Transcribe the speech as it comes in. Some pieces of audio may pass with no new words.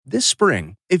This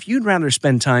spring, if you'd rather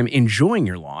spend time enjoying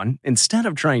your lawn instead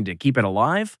of trying to keep it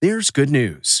alive, there's good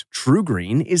news.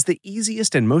 TruGreen is the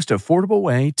easiest and most affordable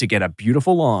way to get a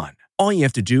beautiful lawn. All you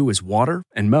have to do is water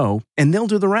and mow, and they'll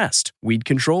do the rest. Weed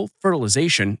control,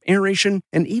 fertilization, aeration,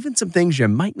 and even some things you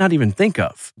might not even think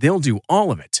of. They'll do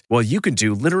all of it, while you can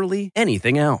do literally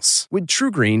anything else. With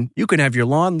TruGreen, you can have your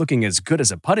lawn looking as good as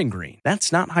a putting green.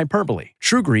 That's not hyperbole.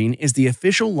 TruGreen is the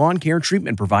official lawn care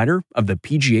treatment provider of the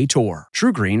PGA Tour.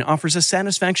 TruGreen offers a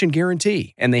satisfaction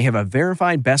guarantee, and they have a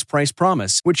verified best price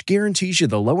promise, which guarantees you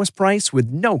the lowest price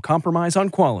with no compromise on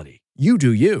quality. You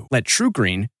do you. Let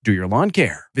TruGreen do your lawn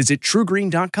care. Visit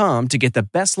TruGreen.com to get the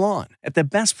best lawn at the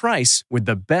best price with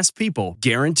the best people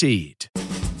guaranteed.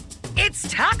 It's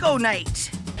taco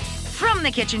night. From the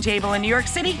kitchen table in New York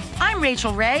City, I'm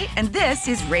Rachel Ray, and this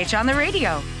is Rach on the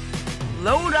Radio.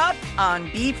 Load up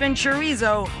on beef and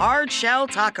chorizo hard shell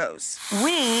tacos.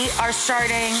 We are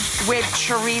starting with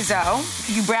chorizo.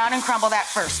 You brown and crumble that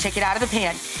first. Take it out of the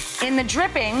pan. In the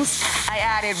drippings, I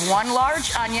added 1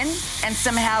 large onion and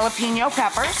some jalapeno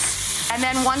peppers. And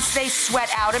then once they sweat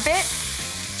out a bit,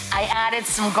 I added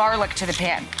some garlic to the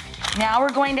pan. Now we're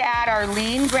going to add our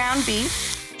lean ground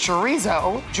beef,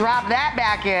 chorizo, drop that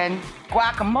back in,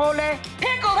 guacamole,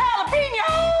 pickled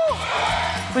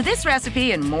jalapeno. For this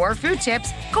recipe and more food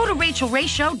tips, go to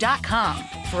RachelRayShow.com.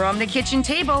 From the kitchen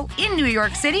table in New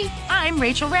York City, I'm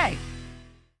Rachel Ray.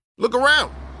 Look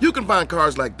around. You can find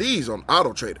cars like these on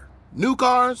AutoTrader. New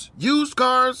cars, used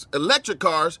cars, electric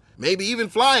cars, maybe even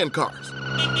flying cars.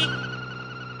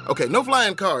 Okay, no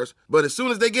flying cars, but as soon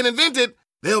as they get invented,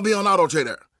 they'll be on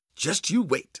AutoTrader. Just you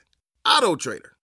wait. AutoTrader.